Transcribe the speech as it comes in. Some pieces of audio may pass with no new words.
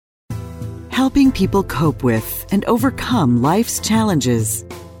helping people cope with and overcome life's challenges.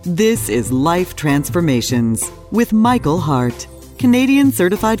 This is Life Transformations with Michael Hart, Canadian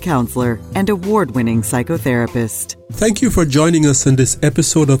Certified Counselor and award-winning psychotherapist. Thank you for joining us on this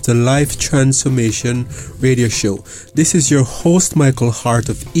episode of the Life Transformation Radio Show. This is your host, Michael Hart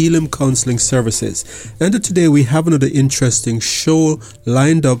of Elim Counseling Services. And today we have another interesting show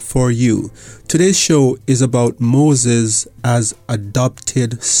lined up for you. Today's show is about Moses as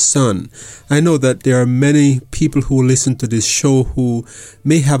adopted son. I know that there are many people who listen to this show who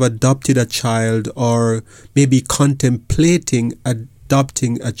may have adopted a child or may be contemplating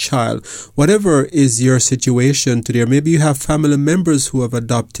adopting a child. Whatever is your situation today, or maybe you have family members who have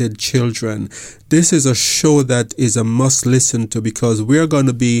adopted children, this is a show that is a must listen to, because we're going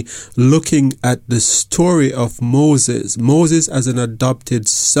to be looking at the story of Moses as an adopted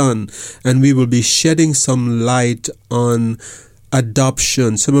son, and we will be shedding some light on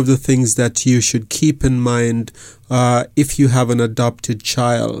adoption, some of the things that you should keep in mind if you have an adopted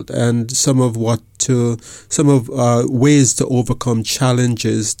child, and some of ways to overcome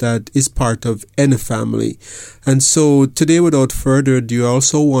challenges that is part of any family. And so today, without further ado, I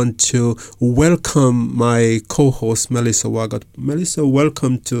also want to welcome my co-host Melissa Waggott. Melissa,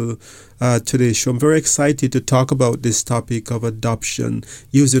 welcome to today's show. I'm very excited to talk about this topic of adoption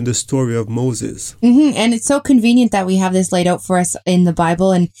using the story of Moses. And it's so convenient that we have this laid out for us in the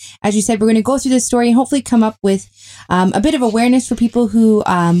Bible. And as you said, we're going to go through this story and hopefully come up with a bit of awareness for people who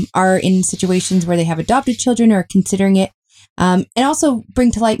are in situations where they have adopted children or are considering it. And also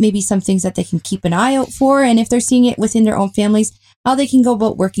bring to light maybe some things that they can keep an eye out for. And if they're seeing it within their own families, how they can go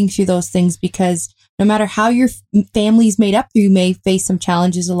about working through those things, because no matter how your family's made up, you may face some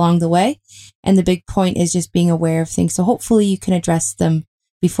challenges along the way. And the big point is just being aware of things. So hopefully you can address them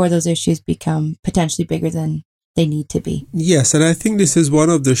before those issues become potentially bigger than they need to be. Yes, and I think this is one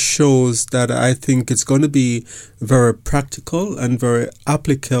of the shows that I think it's going to be very practical and very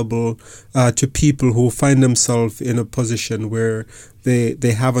applicable to people who find themselves in a position where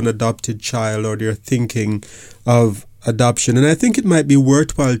they have an adopted child or they're thinking of adoption. And I think it might be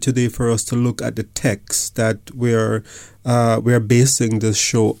worthwhile today for us to look at the text that we're basing this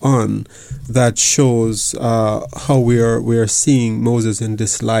show on, that shows how we're seeing Moses in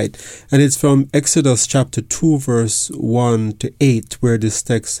this light. And it's from Exodus chapter 2 verse 1 to 8 where this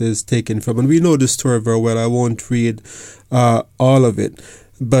text is taken from. And we know the story very well. I won't read all of it,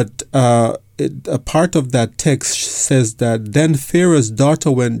 but a part of that text says that then Pharaoh's daughter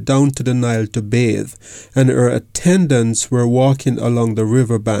went down to the Nile to bathe, and her attendants were walking along the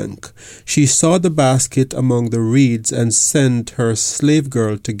riverbank. She saw the basket among the reeds and sent her slave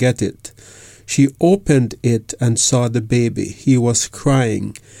girl to get it. She opened it and saw the baby. He was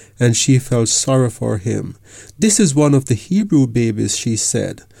crying, and she felt sorry for him. "This is one of the Hebrew babies," she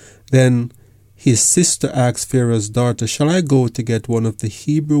said. Then his sister asked Pharaoh's daughter, "Shall I go to get one of the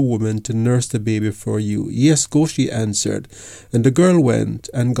Hebrew women to nurse the baby for you?" "Yes, go," she answered. And the girl went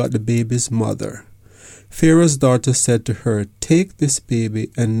and got the baby's mother. Pharaoh's daughter said to her, "Take this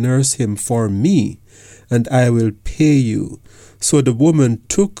baby and nurse him for me, and I will pay you." So the woman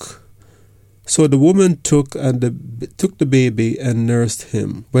took the baby and nursed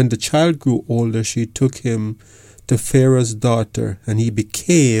him. When the child grew older, she took him to Pharaoh's daughter, and he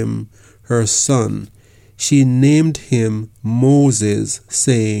became her son. She named him Moses,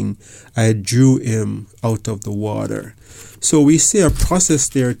 saying, "I drew him out of the water." So we see a process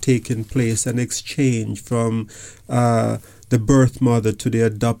there taking place, an exchange from the birth mother to the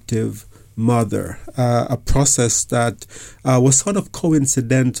adoptive mother, a process that was sort of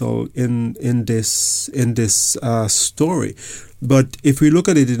coincidental in this story. But if we look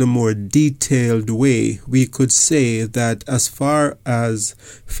at it in a more detailed way, we could say that as far as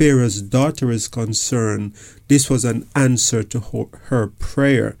Pharaoh's daughter is concerned, this was an answer to her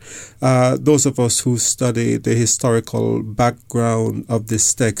prayer. Those of us who study the historical background of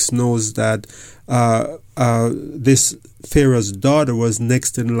this text knows that this Pharaoh's daughter was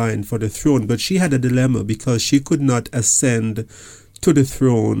next in line for the throne, but she had a dilemma because she could not ascend to the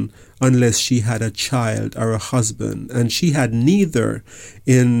throne unless she had a child or a husband, and she had neither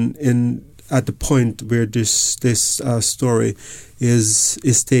at the point where this story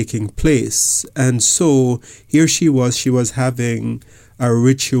is taking place. And so here she was having a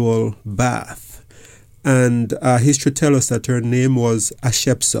ritual bath, and history tells us that her name was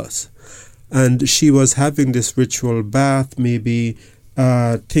Hatshepsut, and she was having this ritual bath, maybe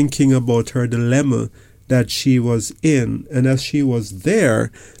thinking about her dilemma that she was in. And as she was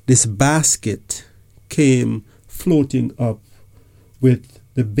there, this basket came floating up with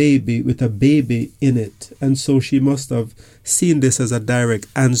a baby in it. And so she must have seen this as a direct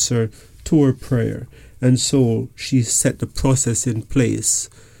answer to her prayer. And so she set the process in place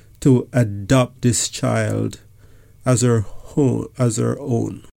to adopt this child as her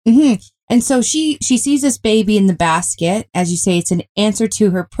own. Mm-hmm. And so she sees this baby in the basket. As you say, it's an answer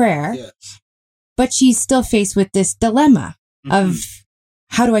to her prayer. Yes. But she's still faced with this dilemma of,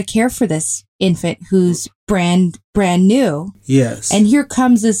 how do I care for this infant who's brand new? Yes. And here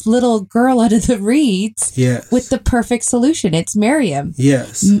comes this little girl out of the reeds yes. with the perfect solution. It's Miriam.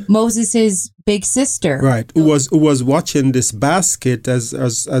 Yes. Moses' big sister. Right. Who was watching this basket as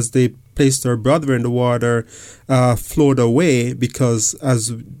they placed her brother in the water, flowed away, because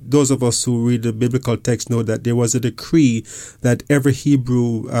as those of us who read the biblical text know that there was a decree that every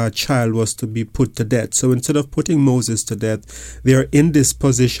Hebrew child was to be put to death. So instead of putting Moses to death, they are in this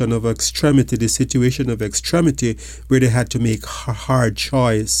position of extremity, the situation of extremity, where they had to make a hard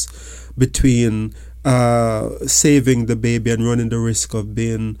choice between saving the baby and running the risk of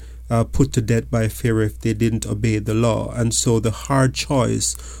being put to death by Pharaoh if they didn't obey the law. And so the hard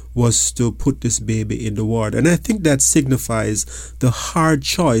choice was to put this baby in the water. And I think that signifies the hard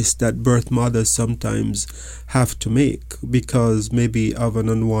choice that birth mothers sometimes have to make, because maybe of an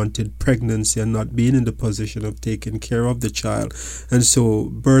unwanted pregnancy and not being in the position of taking care of the child. And so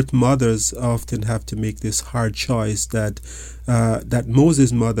birth mothers often have to make this hard choice that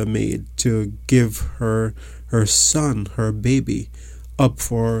Moses' mother made, to give her son, her baby, up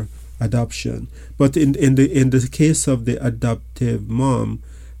for adoption. But in the case of the adoptive mom,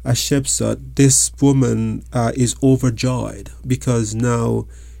 Hatshepsut, this woman is overjoyed, because now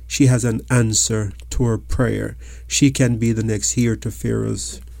she has an answer to her prayer. She can be the next heir to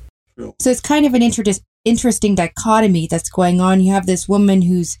Pharaoh's throne. So it's kind of an interesting dichotomy that's going on. You have this woman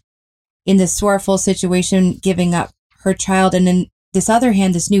who's in this sorrowful situation, giving up her child, and then this other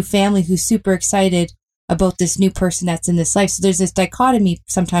hand, this new family who's super excited about this new person that's in this life. So there's this dichotomy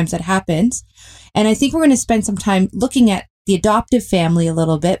sometimes that happens. And I think we're going to spend some time looking at the adoptive family a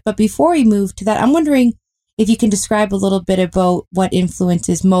little bit. But before we move to that, I'm wondering if you can describe a little bit about what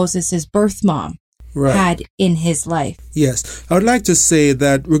influences Moses' birth mom had in his life. Yes. I would like to say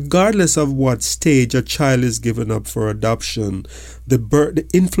that regardless of what stage a child is given up for adoption, the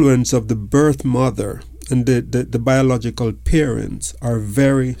influence of the birth mother and the biological parents are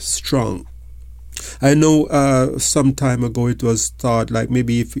very strong. I know some time ago it was thought, like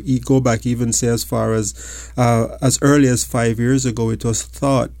maybe if you go back even say as far as early as 5 years ago, it was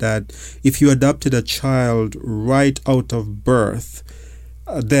thought that if you adopted a child right out of birth,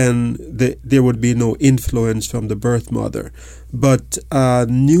 then there would be no influence from the birth mother. But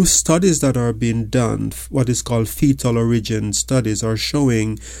new studies that are being done, what is called fetal origin studies, are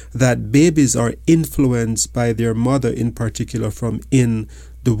showing that babies are influenced by their mother, in particular from in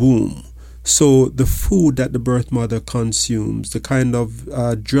the womb. So the food that the birth mother consumes, the kind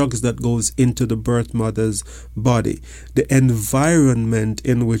of drugs that goes into the birth mother's body, the environment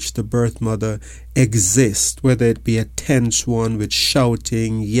in which the birth mother exists, whether it be a tense one with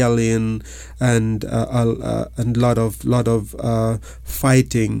shouting, yelling, and a lot of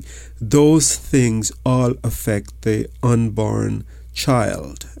fighting, those things all affect the unborn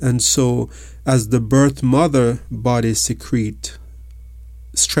child. And so as the birth mother body secrete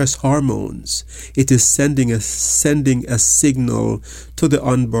stress hormones, it is sending a signal to the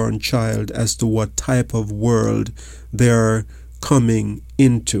unborn child as to what type of world they're coming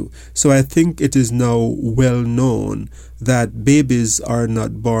into. So I think it is now well known that babies are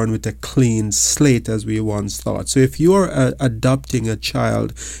not born with a clean slate as we once thought. So if you are adopting a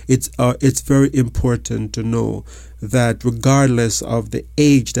child, it's very important to know that regardless of the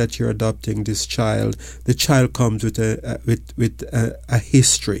age that you're adopting this child, the child comes with a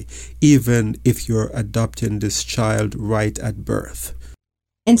history, even if you're adopting this child right at birth.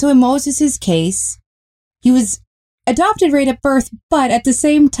 And so in Moses' case, he was adopted right at birth, but at the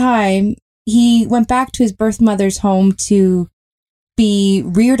same time, he went back to his birth mother's home to be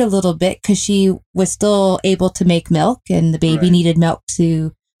reared a little bit because she was still able to make milk, and the baby needed milk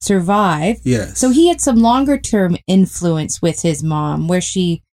to survive. Yes. So he had some longer term influence with his mom, where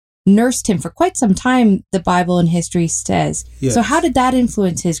she nursed him for quite some time, the Bible and history says. Yes. So how did that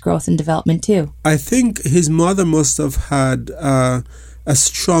influence his growth and development too? I think his mother must have had a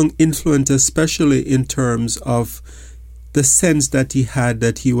strong influence, especially in terms of the sense that he had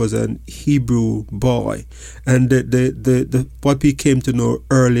that he was a Hebrew boy, and the what we came to know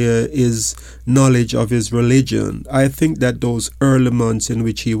earlier is knowledge of his religion. I think that those early months in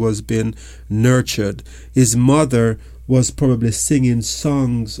which he was being nurtured, his mother was probably singing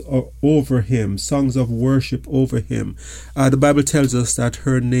songs over him, songs of worship over him. The Bible tells us that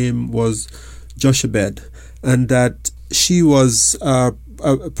her name was Jochebed, and that she was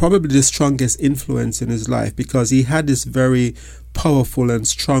probably the strongest influence in his life, because he had this very powerful and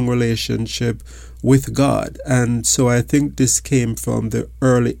strong relationship with God. And so I think this came from the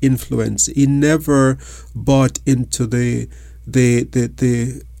early influence. He never bought into the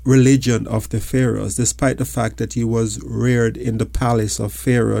religion of the pharaohs, despite the fact that he was reared in the palace of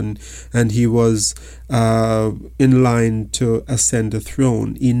Pharaoh and he was in line to ascend the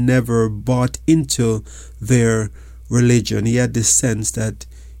throne. He never bought into their religion. He had this sense that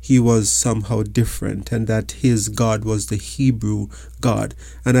he was somehow different and that his God was the Hebrew God.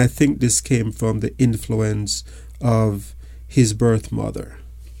 And I think this came from the influence of his birth mother.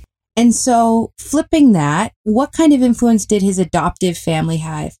 And so, flipping that, what kind of influence did his adoptive family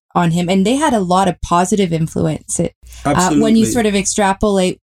have on him? And they had a lot of positive influence. When you sort of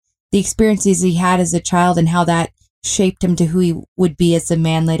extrapolate the experiences he had as a child and how that shaped him to who he would be as a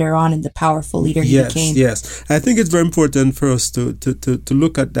man later on and the powerful leader he became. Yes. I think it's very important for us to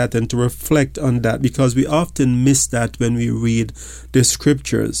look at that and to reflect on that, because we often miss that when we read the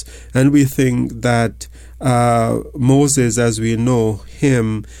scriptures. And we think that Moses, as we know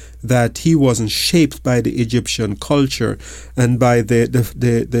him, that he wasn't shaped by the Egyptian culture and by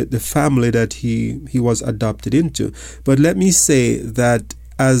the family that he was adopted into. But let me say that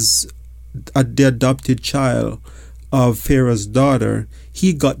as the adopted child of Pharaoh's daughter,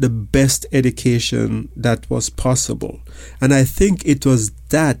 he got the best education that was possible. And I think it was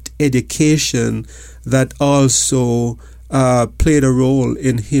that education that also played a role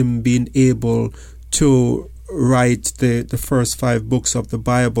in him being able to write the first 5 books of the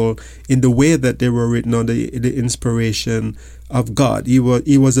Bible in the way that they were written under the inspiration of God. He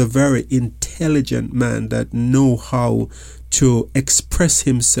was a very intelligent man that knew how to express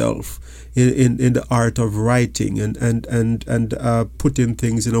himself in the art of writing and putting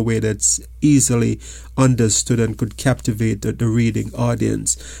things in a way that's easily understood and could captivate the reading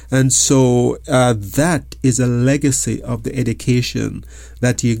audience. And so that is a legacy of the education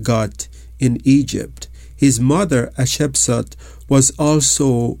that he got in Egypt. His mother, Hatshepsut, was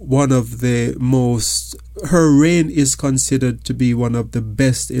also one of the most, her reign is considered to be one of the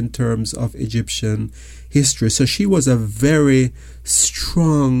best in terms of Egyptian history. So she was a very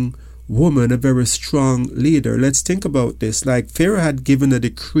strong woman, a very strong leader. Let's think about this. Like, Pharaoh had given a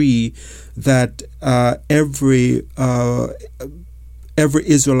decree that every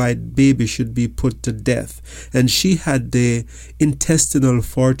Israelite baby should be put to death. And she had the intestinal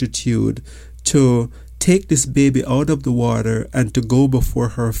fortitude to take this baby out of the water and to go before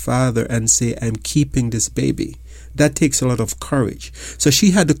her father and say, I'm keeping this baby. That takes a lot of courage. So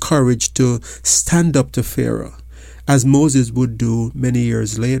she had the courage to stand up to Pharaoh, as Moses would do many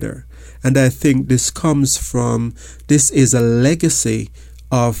years later. And I think this is a legacy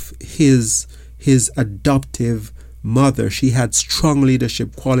of his adoptive mother. She had strong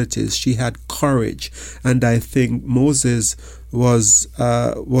leadership qualities. She had courage. And I think Moses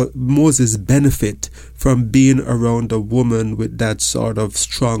benefit from being around a woman with that sort of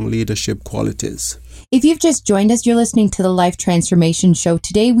strong leadership qualities. If you've just joined us, you're listening to the Life Transformation Show.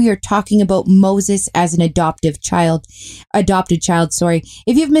 Today we are talking about Moses as an adopted child.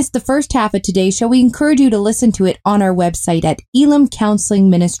 If you've missed the first half of today's show, we encourage you to listen to it on our website at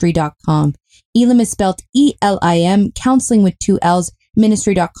elimcounselingministry.com. Elim is spelled E-L-I-M, counseling with 2 L's,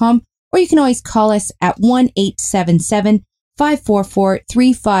 ministry.com, or you can always call us at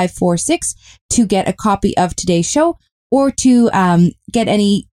 1-877-544-3546 to get a copy of today's show or to get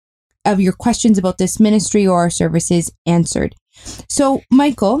any of your questions about this ministry or our services answered. So,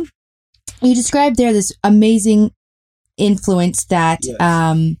 Michael, you described there this amazing influence that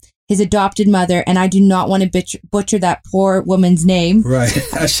his adopted mother, and I do not want to butcher that poor woman's name. Right,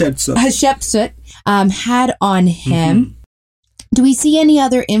 Hatshepsut. Had on him. Mm-hmm. Do we see any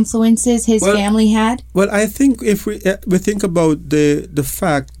other influences his family had? Well, I think if we think about the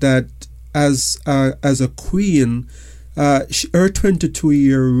fact that as a queen, her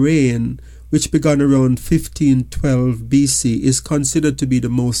 22-year reign, which began around 1512 BC, is considered to be the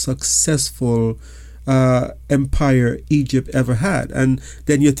most successful empire Egypt ever had. And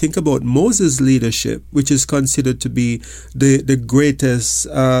then you think about Moses' leadership, which is considered to be the greatest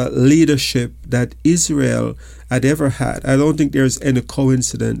leadership that Israel had ever had. I don't think there's any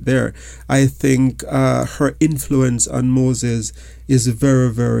coincidence there. I think her influence on Moses is very,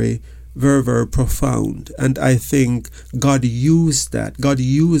 very, very, very profound. And I think God used that. God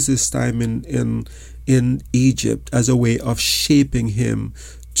used his time in Egypt as a way of shaping him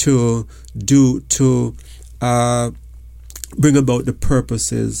to bring about the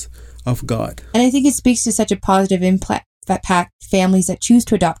purposes of God. And I think it speaks to such a positive impact families that choose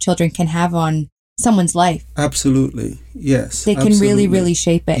to adopt children can have on someone's life. Absolutely. Yes. They can really, really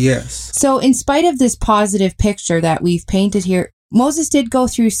shape it. Yes. So in spite of this positive picture that we've painted here, Moses did go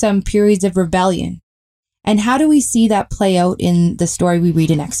through some periods of rebellion. And how do we see that play out in the story we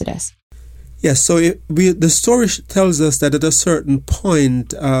read in Exodus? Yes, so the story tells us that at a certain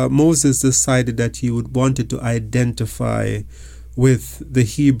point, Moses decided that he wanted to identify with the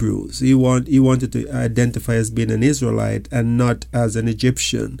Hebrews. He wanted to identify as being an Israelite and not as an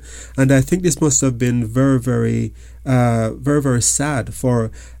Egyptian. And I think this must have been very, very sad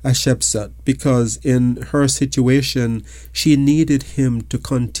for Hatshepsut, because in her situation, she needed him to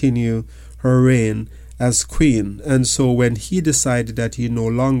continue her reign as queen. And so when he decided that he no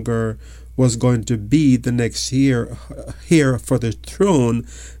longer was going to be the next heir for the throne,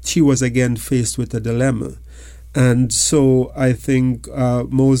 she was again faced with a dilemma. And so I think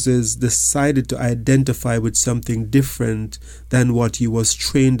Moses decided to identify with something different than what he was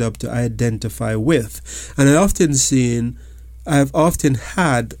trained up to identify with. And I've often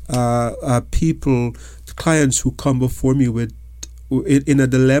had clients who come before me with in a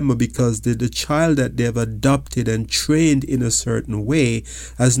dilemma because the child that they've adopted and trained in a certain way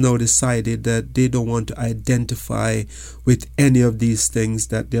has now decided that they don't want to identify with any of these things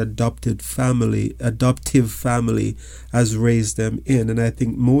that the adoptive family has raised them in. And I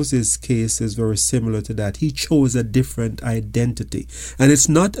think Moses' case is very similar to that. He chose a different identity. And it's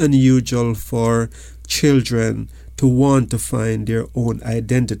not unusual for children to want to find their own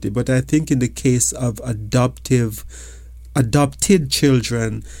identity. But I think in the case of adopted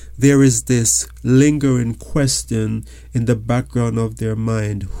children, there is this lingering question in the background of their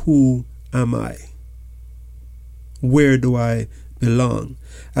mind: who am I? Where do I belong?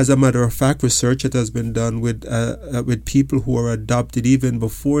 As a matter of fact, research that has been done with people who are adopted even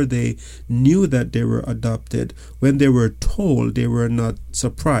before they knew that they were adopted. When they were told, they were not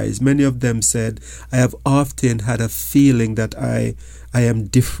surprised. Many of them said, I have often had a feeling that I am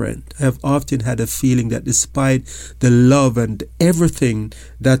different. I have often had a feeling that despite the love and everything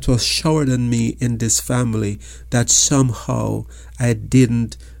that was showered on me in this family, that somehow I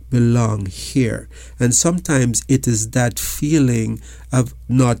didn't belong here. And sometimes it is that feeling of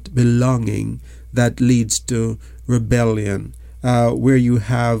not belonging that leads to rebellion, where you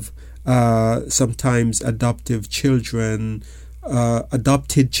have sometimes adopted children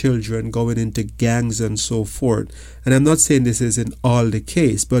going into gangs and so forth. And I'm not saying this is in all the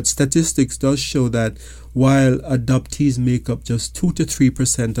case, but statistics does show that while adoptees make up just 2 to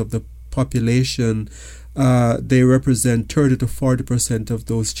 3% of the population, they represent 30 to 40% of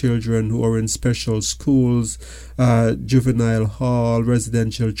those children who are in special schools, juvenile hall,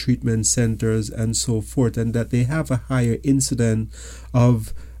 residential treatment centers, and so forth, and that they have a higher incidence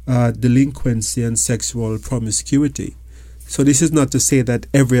of delinquency and sexual promiscuity. So this is not to say that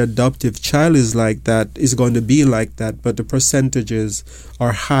every adoptive child is going to be like that, but the percentages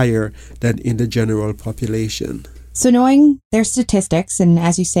are higher than in the general population. So knowing their statistics, and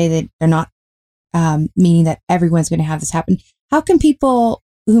as you say that they're not meaning that everyone's going to have this happen, how can people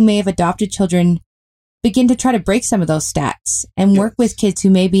who may have adopted children begin to try to break some of those stats and work with kids who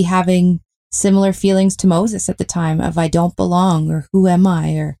may be having similar feelings to Moses at the time of I don't belong, or who am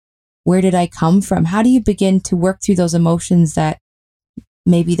I, or where did I come from? How do you begin to work through those emotions that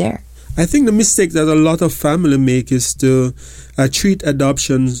may be there? I think the mistake that a lot of family make is to treat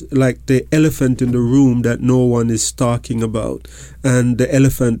adoptions like the elephant in the room that no one is talking about, and the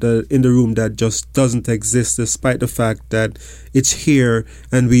elephant in the room that just doesn't exist, despite the fact that it's here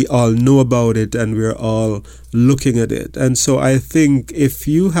and we all know about it and we're all looking at it. And so I think if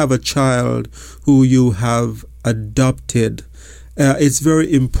you have a child who you have adopted, it's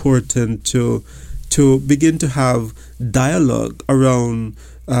very important to begin to have dialogue around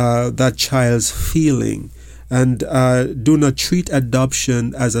that child's feeling, and do not treat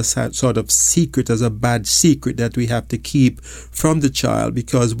adoption as a sort of secret, as a bad secret that we have to keep from the child,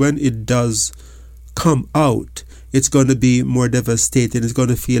 because when it does come out, it's going to be more devastating. It's going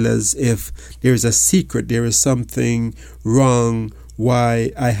to feel as if there is a secret, there is something wrong,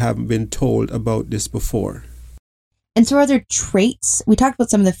 why I haven't been told about this before. And so are there traits? We talked about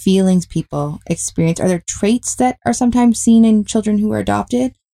some of the feelings people experience. Are there traits that are sometimes seen in children who are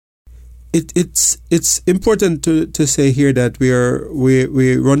adopted? It's important to say here that we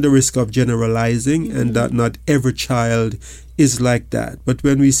run the risk of generalizing, and that not every child is like that. But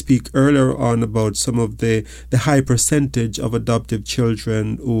when we speak earlier on about some of the high percentage of adoptive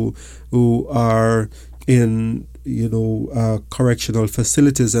children who are in correctional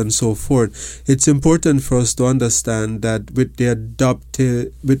facilities and so forth. It's important for us to understand that with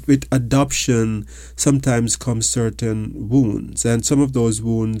adoption sometimes come certain wounds, and some of those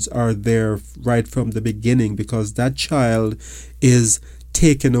wounds are there right from the beginning because that child is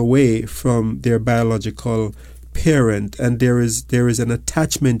taken away from their biological parent, and there is an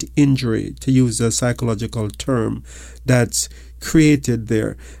attachment injury, to use a psychological term, that's created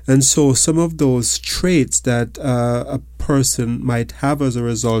there. And so some of those traits that a person might have as a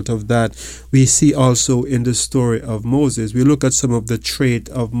result of that, we see also in the story of Moses. We look at some of the trait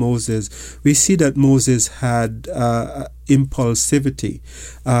of Moses. We see that Moses had impulsivity.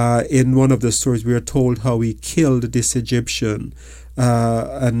 In one of the stories, we are told how he killed this Egyptian.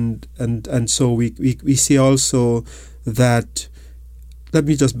 And so we see also that. Let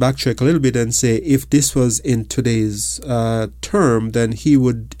me just backtrack a little bit and say, if this was in today's term, then he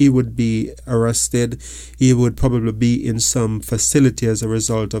would be arrested. He would probably be in some facility as a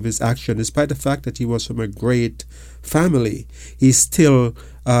result of his action. Despite the fact that he was from a great family, he still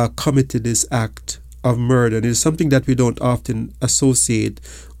committed this act of murder. And it's something that we don't often associate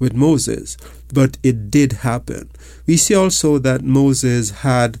with Moses, but it did happen. We see also that Moses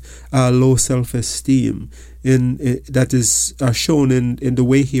had low self-esteem. That is shown in the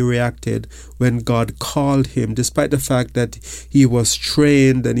way he reacted when God called him. Despite the fact that he was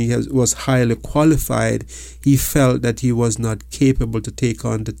trained and he was highly qualified, he felt that he was not capable to take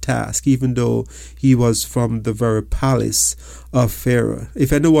on the task, even though he was from the very palace of Pharaoh.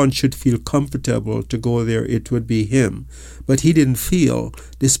 If anyone should feel comfortable to go there, it would be him. But he didn't feel,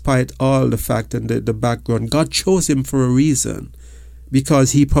 despite all the fact and the background. God chose him for a reason,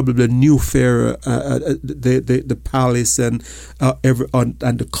 because he probably knew Pharaoh, the palace and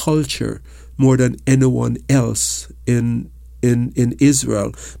the culture more than anyone else in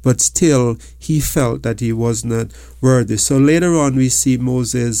Israel. But still, he felt that he was not worthy. So later on, we see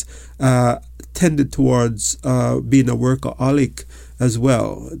Moses tended towards being a workaholic as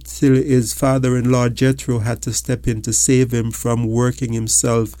well. Till his father-in-law Jethro had to step in to save him from working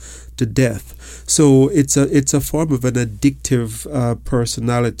himself to death. So it's a form of an addictive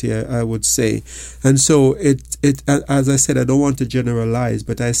personality, I would say. And so it as I said, I don't want to generalize,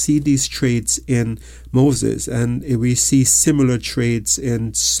 but I see these traits in Moses, and we see similar traits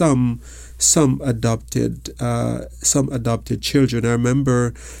in some adopted children. I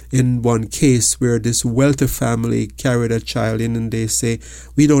remember in one case where this wealthy family carried a child in, and they say,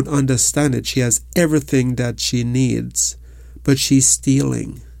 "We don't understand it. She has everything that she needs, but she's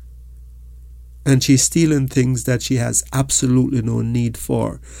stealing. And she's stealing things that she has absolutely no need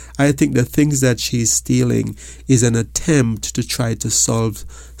for." I think the things that she's stealing is an attempt to try to solve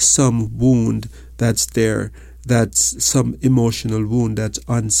some wound that's there, that's some emotional wound that's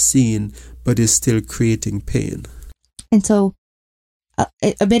unseen, but is still creating pain. And so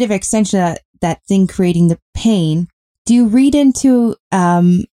a bit of extension of that thing creating the pain, do you read into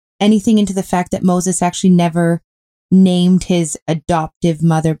anything into the fact that Moses actually never named his adoptive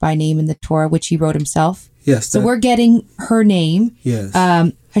mother by name in the Torah, which he wrote himself? Yes. So we're getting her name, yes,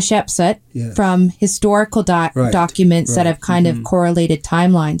 Hatshepsut, yes, from historical documents that have kind of correlated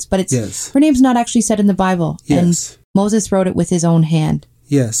timelines. But her name's not actually said in the Bible. Yes. And Moses wrote it with his own hand.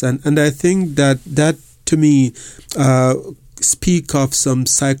 Yes, and I think that to me speak of some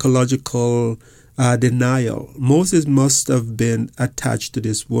psychological denial. Moses must have been attached to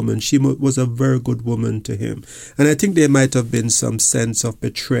this woman. She was a very good woman to him. And I think there might have been some sense of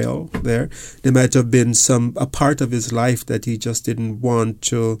betrayal there. There might have been a part of his life that he just didn't want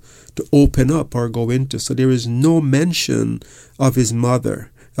to open up or go into. So there is no mention of his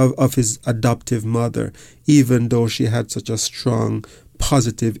mother, of his adoptive mother, even though she had such a strong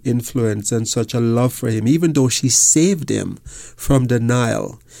positive influence and such a love for him. Even though she saved him from the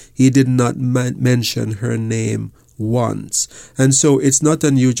Nile, he did not mention her name once. And so it's not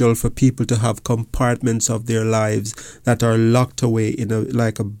unusual for people to have compartments of their lives that are locked away in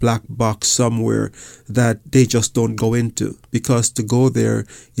like a black box somewhere that they just don't go into, because to go there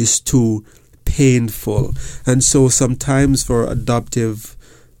is too painful. And so sometimes for adopted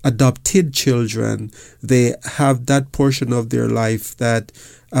children, they have that portion of their life that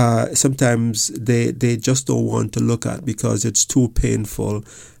sometimes they just don't want to look at because it's too painful,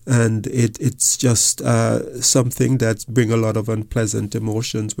 and it's just something that bring a lot of unpleasant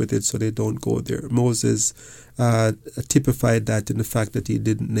emotions with it, so they don't go there. Moses typified that in the fact that he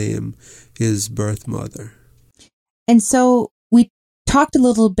didn't name his birth mother. And so we talked a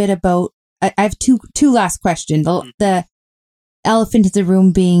little bit about, I have two last questions. The elephant in the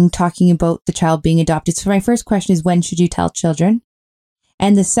room being talking about the child being adopted. So my first question is, when should you tell children?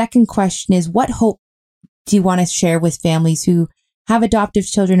 And the second question is, what hope do you want to share with families who have adoptive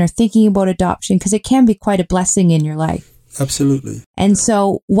children or thinking about adoption? Because it can be quite a blessing in your life. Absolutely. And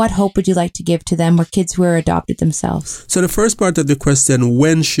so what hope would you like to give to them or kids who are adopted themselves? So the first part of the question,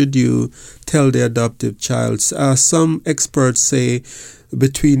 when should you tell the adoptive child? Some experts say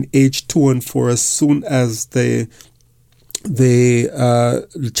between age 2 and 4, as soon as the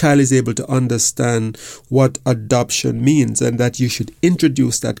child is able to understand what adoption means, and that you should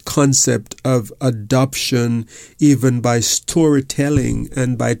introduce that concept of adoption even by storytelling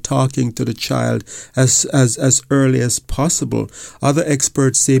and by talking to the child as early as possible. Other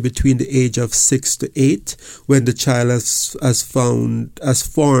experts say between the age of 6 to 8, when the child has formed a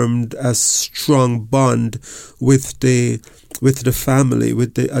strong bond with the family,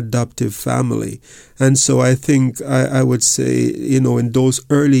 with the adoptive family. And so I think I would say, in those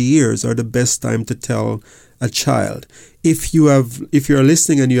early years are the best time to tell a child. If you're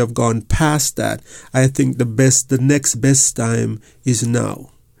listening and you have gone past that, I think the next best time is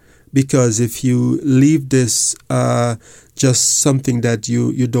now. Because if you leave this just something that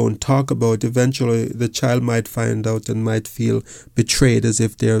you don't talk about, eventually the child might find out and might feel betrayed, as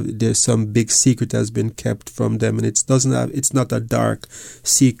if there's some big secret has been kept from them, and it's not a dark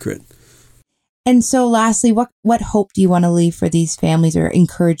secret. And so lastly, what hope do you want to leave for these families, or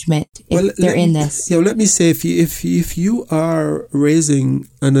encouragement if they're in this? Let me say, if you are raising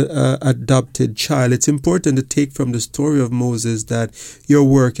an adopted child, it's important to take from the story of Moses that your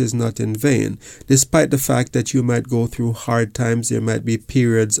work is not in vain. Despite the fact that you might go through hard times, there might be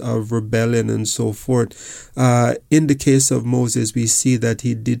periods of rebellion and so forth. In the case of Moses, we see that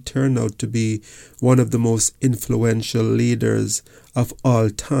he did turn out to be one of the most influential leaders of all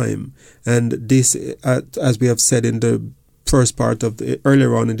time. And this, as we have said in the first part of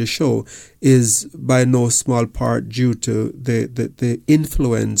earlier on in the show, is by no small part due to the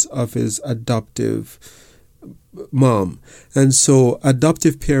influence of his adoptive mom. And so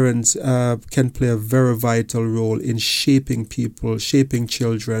adoptive parents can play a very vital role in shaping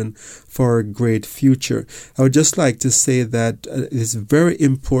children for a great future. I would just like to say that it's very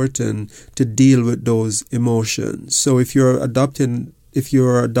important to deal with those emotions. So if you're adopting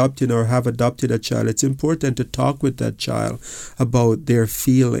or have adopted a child, it's important to talk with that child about their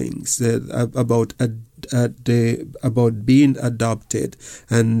feelings, about being adopted,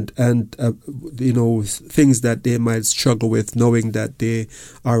 and things that they might struggle with, knowing that they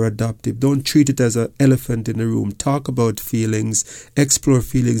are adopted. Don't treat it as an elephant in the room. Talk about feelings, explore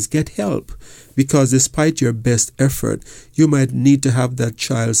feelings, get help. Because despite your best effort, you might need to have that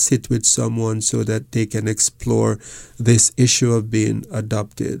child sit with someone so that they can explore this issue of being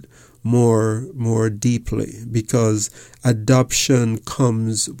adopted more deeply. Because adoption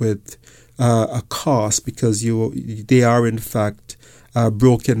comes with a cost, because they are in fact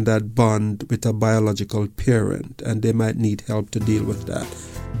broken that bond with a biological parent, and they might need help to deal with that.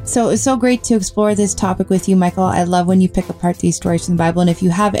 So it's so great to explore this topic with you, Michael. I love when you pick apart these stories from the Bible. And if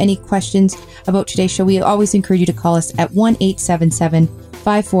you have any questions about today's show, we always encourage you to call us at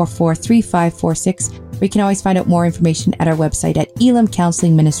 1-877-544-3546. Or you can always find out more information at our website at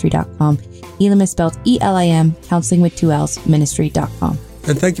elimcounselingministry.com. Elim is spelled E-L-I-M, counseling with 2 L's, ministry.com.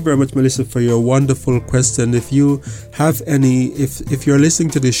 And thank you very much, Melissa, for your wonderful question. If you have any, if you're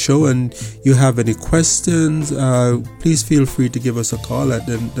listening to this show and you have any questions, please feel free to give us a call at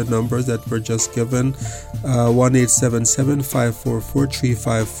the numbers that were just given,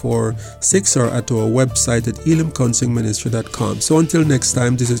 1-877-544-3546, or at our website at elimcounselingministry.com. So until next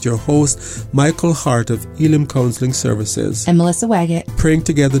time, this is your host, Michael Hart of Elim Counseling Services, and Melissa Waggett, praying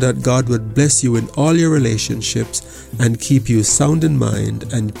together that God would bless you in all your relationships and keep you sound in mind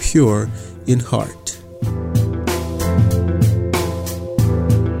and pure in heart.